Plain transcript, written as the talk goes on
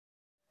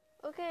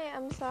Okay,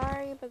 I'm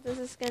sorry, but this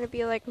is gonna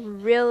be like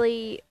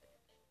really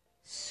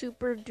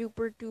super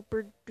duper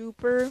duper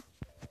duper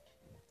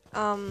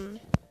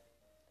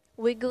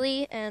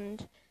wiggly,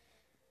 and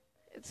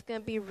it's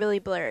gonna be really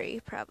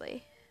blurry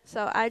probably.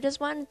 So I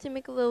just wanted to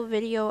make a little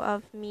video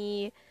of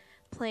me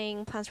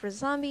playing Plants vs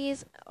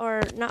Zombies,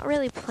 or not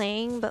really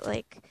playing, but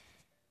like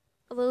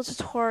a little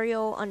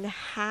tutorial on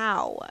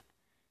how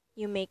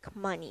you make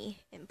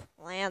money in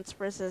Plants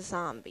vs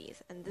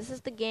Zombies. And this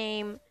is the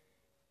game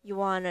you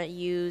want to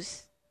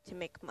use to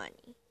make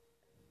money.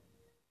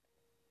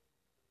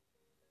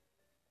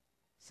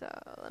 So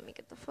let me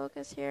get the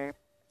focus here.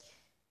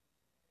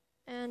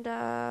 And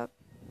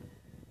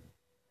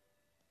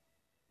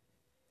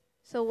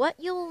so what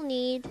you'll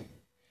need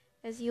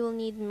is you'll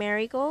need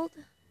marigold,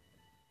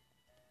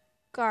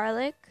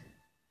 garlic,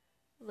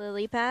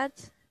 lily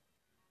pads,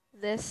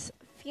 this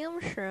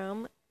fume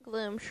shroom,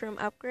 gloom shroom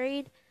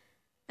upgrade,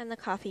 and the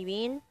coffee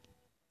bean.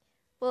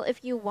 Well,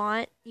 if you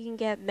want, you can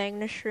get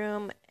magna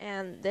shroom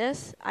and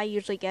this. I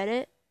usually get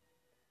it.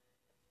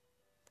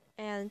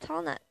 And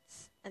tall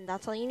nuts. And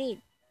that's all you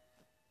need.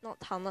 Not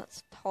tall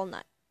nuts, tall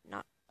nut.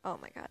 Not, oh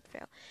my god,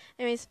 fail.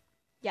 Anyways,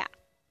 yeah.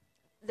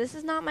 This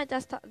is not my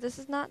desktop. This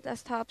is not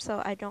desktop,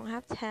 so I don't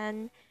have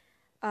 10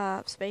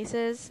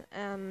 spaces.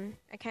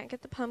 I can't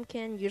get the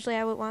pumpkin. Usually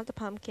I would want the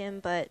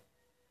pumpkin, but,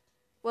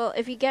 well,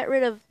 if you get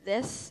rid of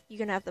this, you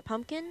can have the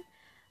pumpkin.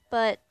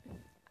 But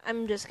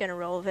I'm just gonna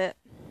roll with it.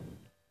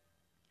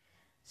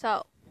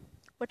 So,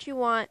 what you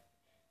want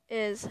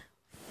is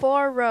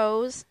 4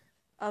 rows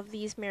of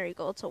these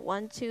marigolds. So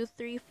 1, 2,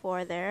 3,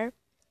 4 there.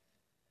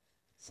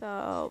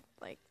 So,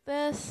 like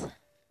this.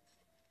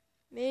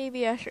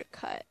 Maybe I should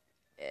cut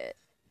it.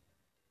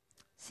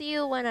 See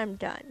you when I'm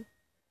done.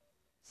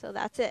 So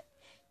that's it.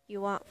 You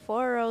want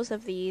 4 rows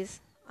of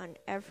these on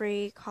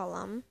every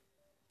column.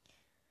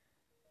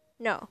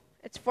 No,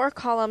 it's 4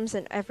 columns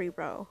in every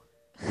row.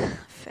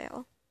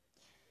 Fail.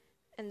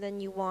 And then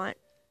you want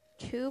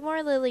 2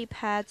 more lily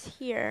pads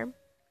here,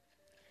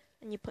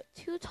 and you put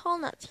 2 tall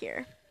nuts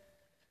here.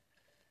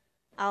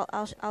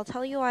 I'll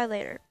tell you why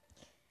later.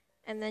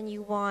 And then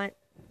you want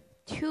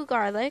 2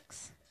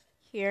 garlics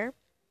here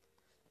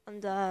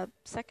on the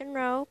second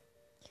row.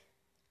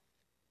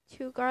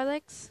 2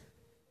 garlics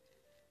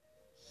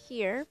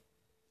here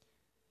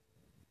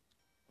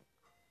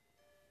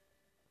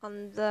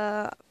on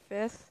the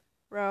 5th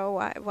row.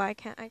 Why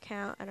can't I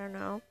count? I don't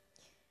know.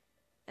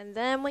 And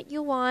then what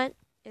you want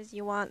is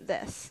you want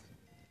this.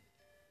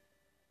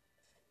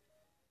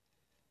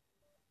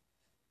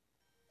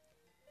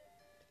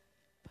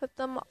 Put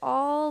them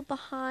all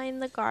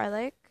behind the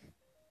garlic.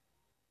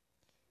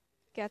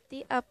 Get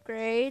the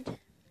upgrade.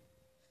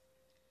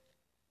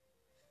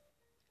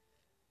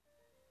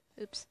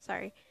 Oops,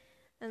 sorry.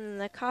 And then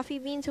the coffee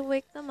bean to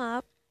wake them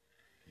up.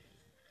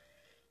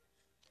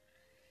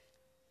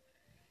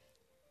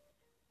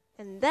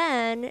 And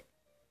then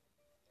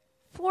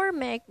 4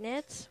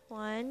 magnets.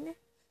 1,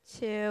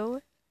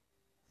 2,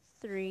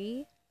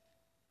 3,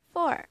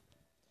 4.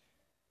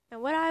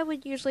 And what I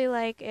would usually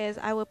like is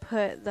I would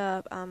put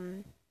the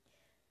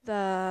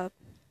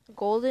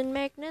golden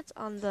magnets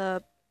on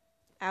the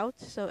out,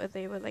 so if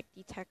they would like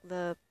detect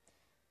the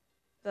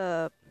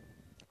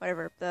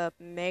whatever the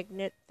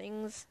magnet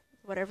things,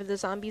 whatever the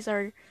zombies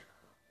are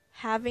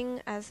having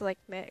as like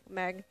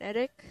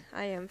magnetic.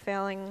 I am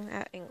failing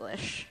at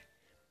English.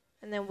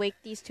 And then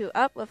wake these 2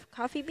 up with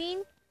coffee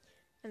bean,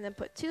 and then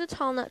put 2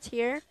 tall nuts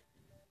here,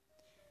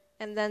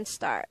 and then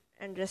start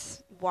and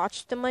just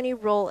watch the money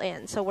roll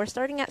in. So we're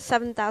starting at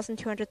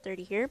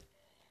 7,230 here.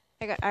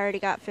 I already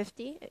got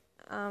 50.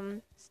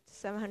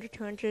 700,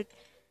 200,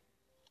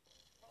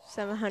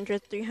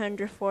 700,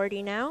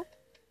 340 now.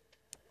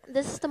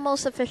 This is the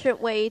most efficient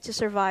way to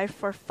survive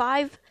for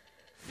 5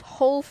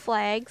 whole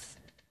flags.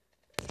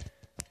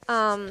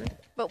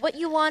 But what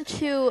you want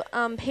to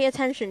pay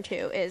attention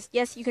to is,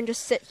 yes, you can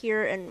just sit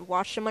here and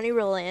watch the money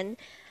roll in,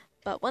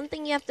 but one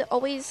thing you have to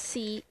always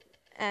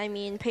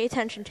pay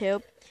attention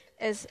to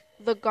is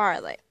the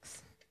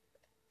garlics.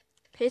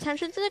 Pay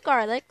attention to the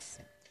garlics.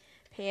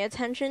 Pay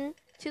attention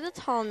to the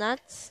tall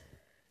nuts.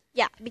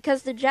 Yeah,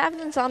 because the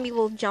javelin zombie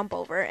will jump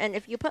over, and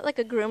if you put like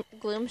a gloom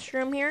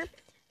shroom here,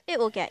 it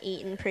will get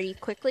eaten pretty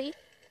quickly.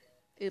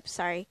 Oops,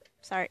 sorry,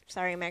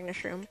 magna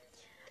shroom.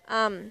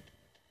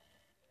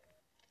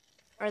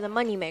 Or the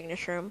money magna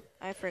shroom.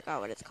 I forgot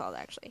what it's called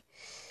actually.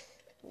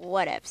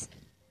 Whatevs.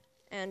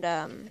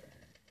 And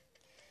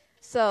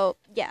so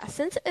yeah,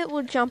 since it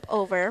will jump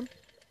over,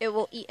 it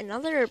will eat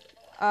another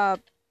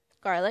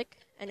garlic,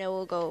 and it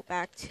will go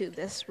back to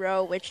this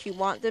row which you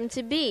want them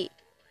to be,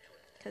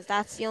 because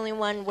that's the only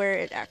one where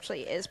it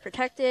actually is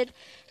protected.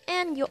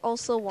 And you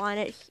also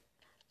want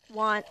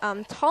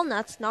tall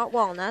nuts, not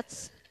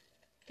walnuts.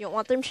 You don't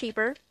want them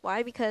cheaper.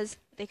 Why? Because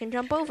they can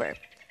jump over.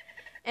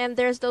 And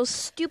there's those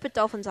stupid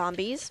dolphin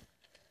zombies.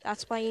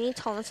 That's why you need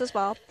tall nuts as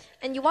well.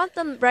 And you want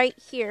them right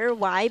here.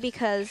 Why?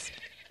 Because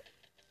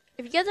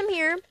if you get them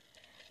here,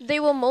 they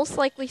will most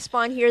likely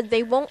spawn here.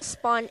 They won't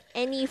spawn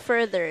any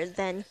further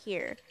than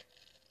here.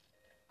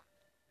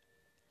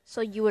 So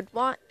you would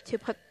want to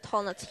put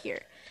tall nuts here.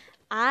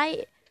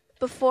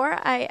 Before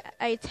I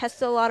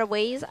tested a lot of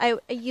ways, I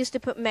used to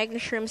put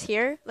magnet shrooms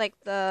here,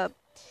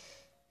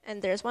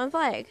 and there's one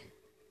flag.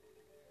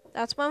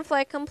 That's one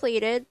flag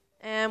completed.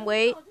 And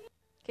wait.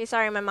 Okay,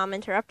 sorry, my mom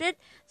interrupted.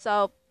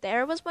 So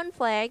there was one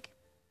flag.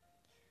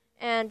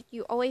 And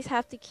you always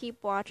have to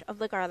keep watch of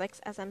the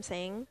garlics, as I'm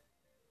saying.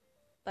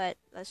 But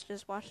let's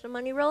just watch the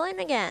money roll in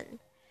again.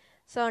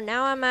 So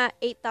now I'm at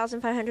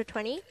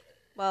 8,520.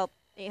 Well,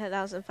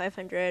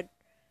 8,500,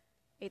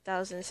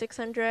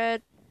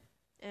 8,600,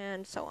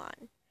 and so on.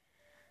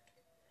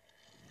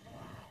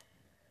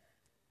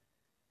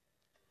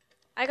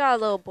 I got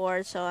a little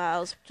bored, so I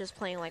was just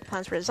playing like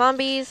Plants vs.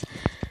 Zombies.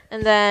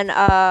 And then,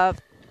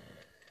 and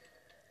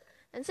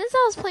since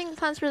I was playing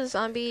Plants vs.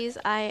 Zombies,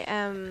 I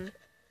am...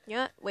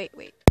 Yeah, wait.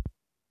 I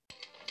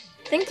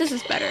think this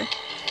is better.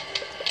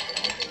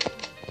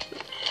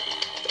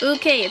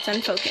 Okay, it's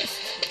unfocused.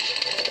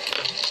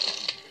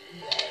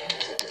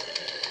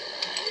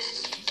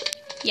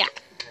 Yeah.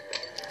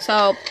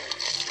 So,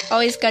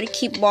 always gotta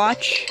keep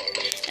watch.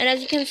 And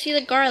as you can see,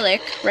 the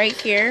garlic right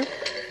here,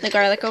 the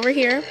garlic over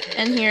here,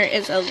 and here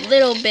is a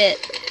little bit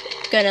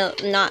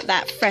not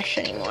that fresh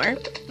anymore,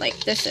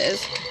 like this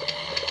is.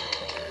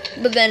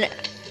 But then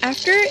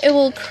after it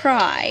will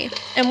cry,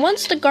 and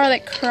once the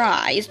garlic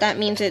cries, that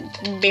means it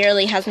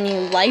barely has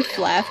any life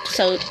left,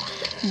 so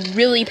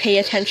really pay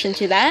attention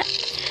to that.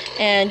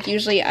 And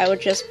usually I would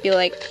just be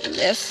like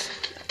this,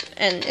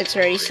 and it's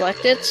already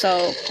selected,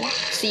 so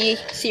see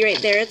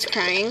right there, it's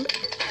crying.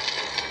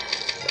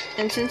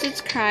 And since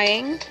it's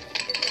crying,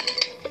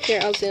 here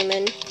I'll zoom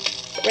in,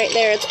 right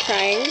there it's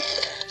crying.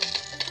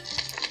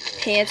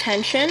 Pay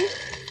attention.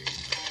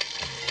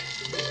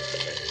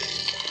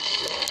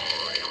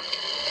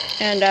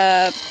 And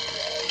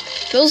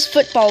those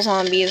football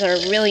zombies are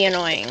really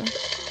annoying.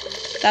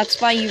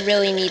 That's why you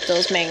really need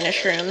those magnet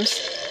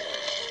shrooms.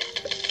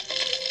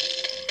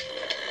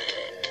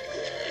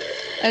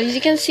 As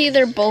you can see,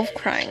 they're both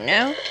crying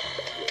now.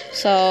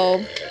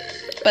 So,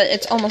 but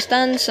it's almost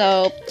done,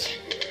 so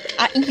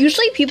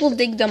usually people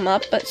dig them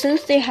up, but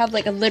since they have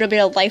like a little bit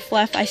of life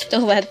left, I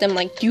still let them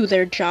like do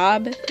their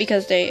job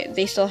because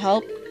they still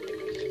help.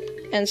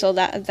 And so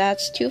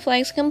that's 2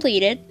 flags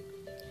completed.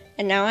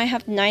 And now I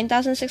have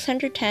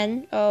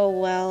 9,610. Oh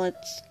well,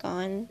 it's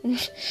gone.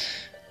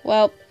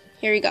 Well,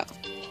 here we go.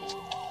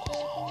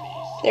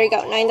 There you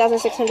go,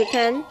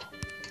 9,610.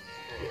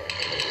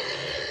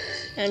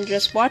 And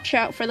just watch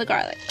out for the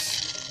garlics.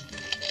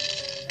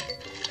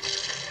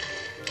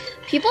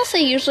 People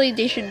say usually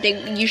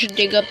you should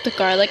dig up the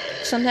garlic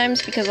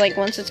sometimes because like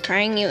once it's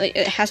crying,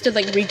 it has to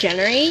like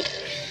regenerate.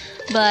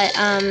 But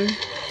I'm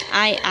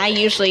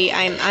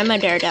a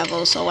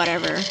daredevil, so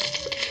whatever.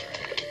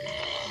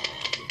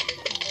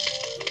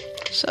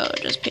 So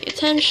just pay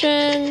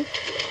attention.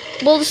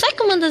 Well, the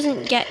second one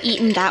doesn't get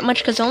eaten that much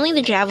because only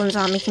the javelin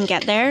zombie can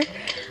get there,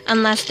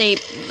 unless they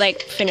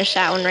like finish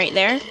that one right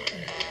there.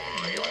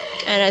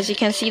 And as you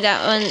can see,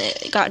 that one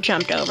got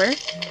jumped over.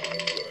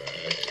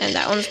 And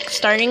that one's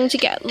starting to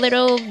get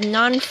little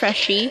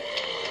non-freshy.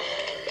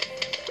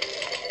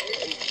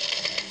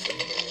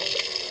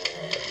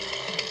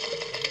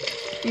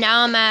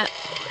 Now I'm at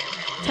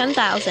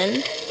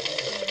 10,000.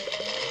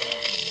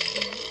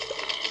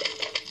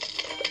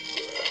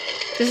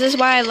 This is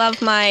why I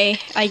love my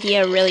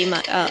idea really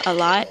a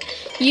lot.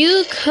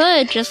 You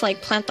could just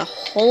like plant the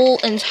whole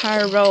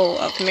entire row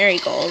of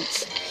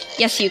marigolds.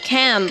 Yes, you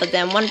can, but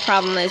then one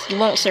problem is you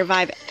won't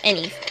survive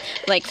any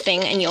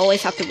thing, and you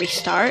always have to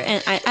restart.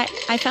 And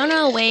I found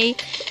a way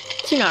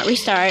to not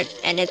restart,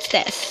 and it's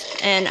this.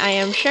 And I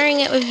am sharing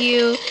it with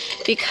you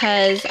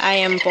because I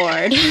am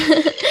bored.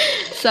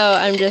 So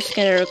I'm just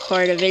gonna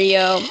record a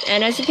video.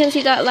 And as you can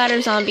see, that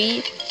ladder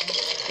zombie,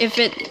 if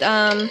it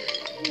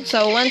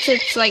so once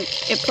it's like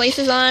it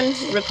places on,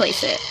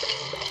 replace it.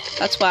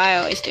 That's what I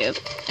always do.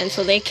 And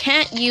so they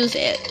can't use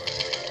it.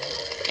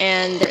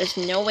 And there's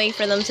no way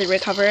for them to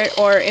recover it,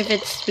 or if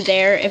it's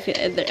there, if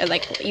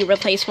like you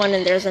replace one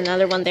and there's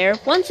another one there,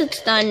 once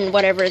it's done,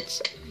 whatever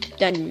it's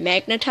done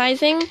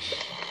magnetizing,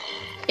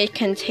 it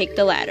can take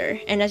the ladder.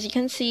 And as you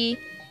can see,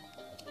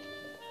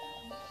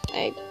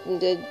 I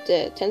did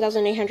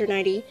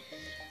 10,890,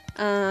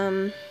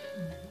 and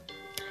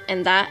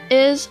that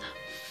is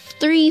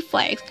 3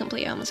 flags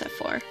complete. I almost have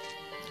 4.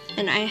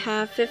 And I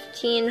have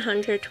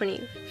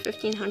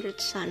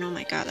 1,500 sun. Oh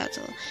my god, that's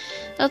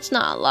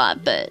not a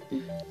lot, but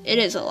it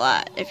is a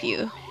lot if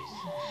you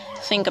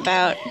think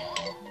about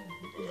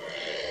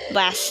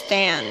last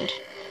stand.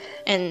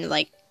 And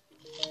like,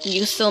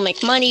 you still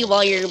make money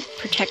while you're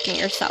protecting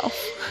yourself.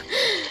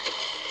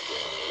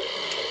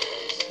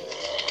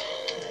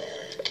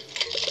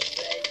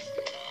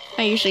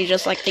 I usually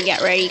just like to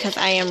get ready because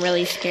I am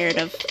really scared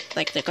of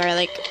like the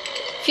garlic.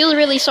 Feel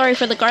really sorry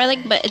for the garlic,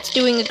 but it's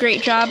doing a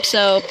great job,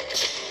 so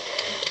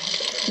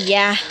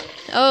yeah.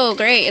 Oh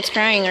great, it's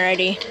crying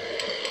already.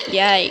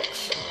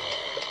 Yikes.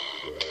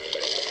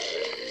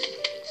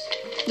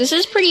 This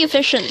is pretty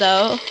efficient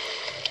though,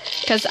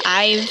 because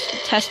I've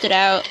tested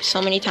out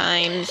so many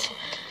times,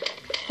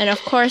 And of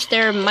course,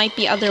 there might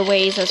be other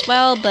ways as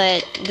well,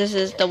 but this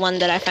is the one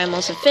that I find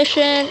most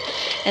efficient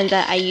and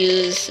that I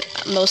use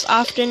most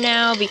often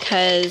now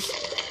because...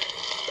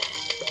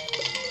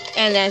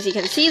 And as you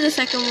can see, the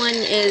second one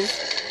is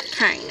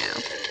crying now.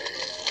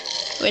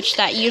 Which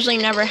that usually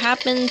never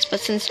happens,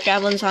 but since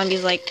javelin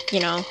zombies, like,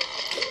 you know,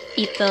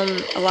 eat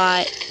them a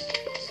lot,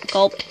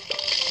 gulp,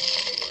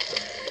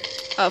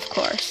 of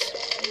course.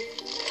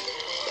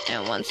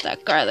 And once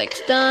that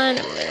garlic's done,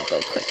 I'm gonna go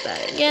click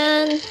that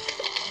again.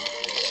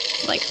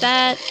 Like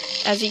that.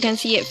 As you can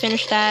see, it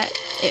finished that.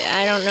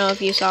 I don't know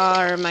if you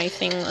saw or my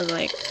thing was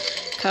like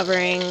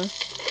covering.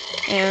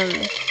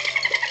 And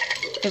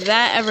if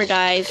that ever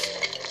dies,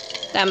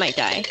 that might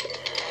die.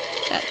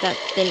 That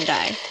didn't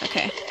die.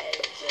 Okay.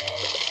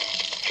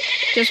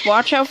 Just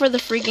watch out for the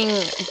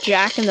freaking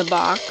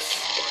jack-in-the-box.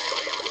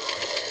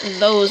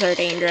 Those are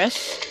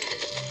dangerous.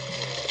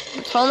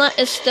 The tall nut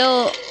is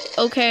still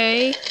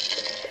okay.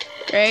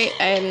 Right?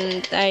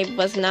 I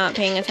was not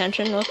paying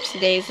attention. Whoopsie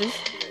daisies.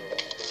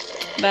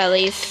 But at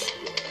least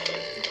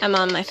I'm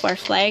on my 4th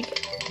flag.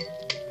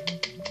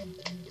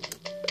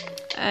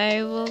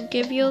 I will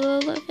give you a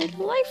little bit of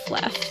life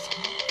left.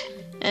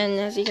 And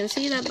as you can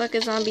see, that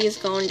bucket zombie is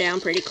going down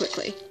pretty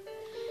quickly.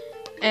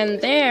 And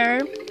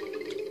there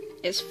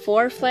is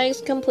 4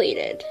 flags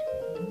completed.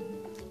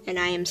 And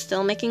I am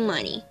still making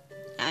money.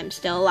 I'm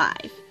still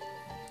alive.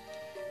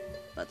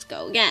 Let's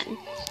go again.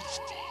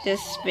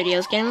 This video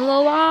is getting a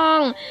little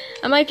long.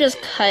 I might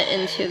just cut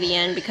into the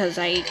end because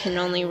I can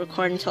only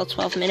record until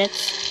 12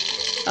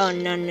 minutes. Oh,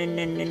 no.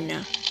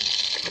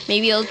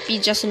 Maybe it'll be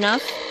just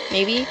enough.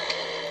 Maybe.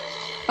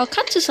 I'll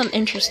cut to some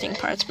interesting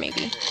parts,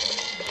 maybe.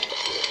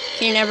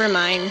 Okay, never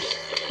mind.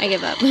 I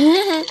give up.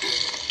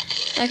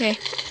 Okay.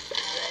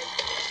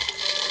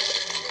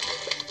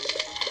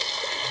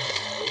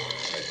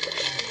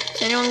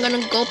 Is anyone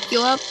gonna gulp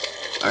you up?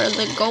 Or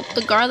gulp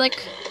the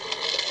garlic?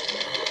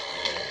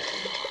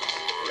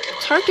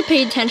 It's hard to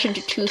pay attention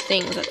to 2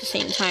 things at the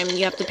same time.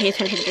 You have to pay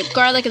attention to the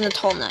garlic and the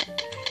tall nut.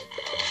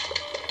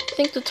 I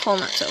think the tall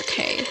nut's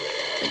okay.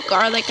 The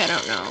garlic, I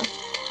don't know.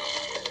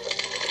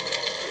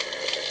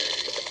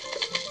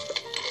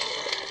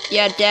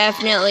 Yeah,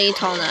 definitely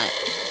tall nut.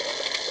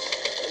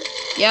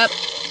 Yep,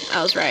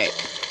 I was right.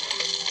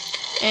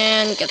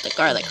 And get the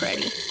garlic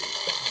ready.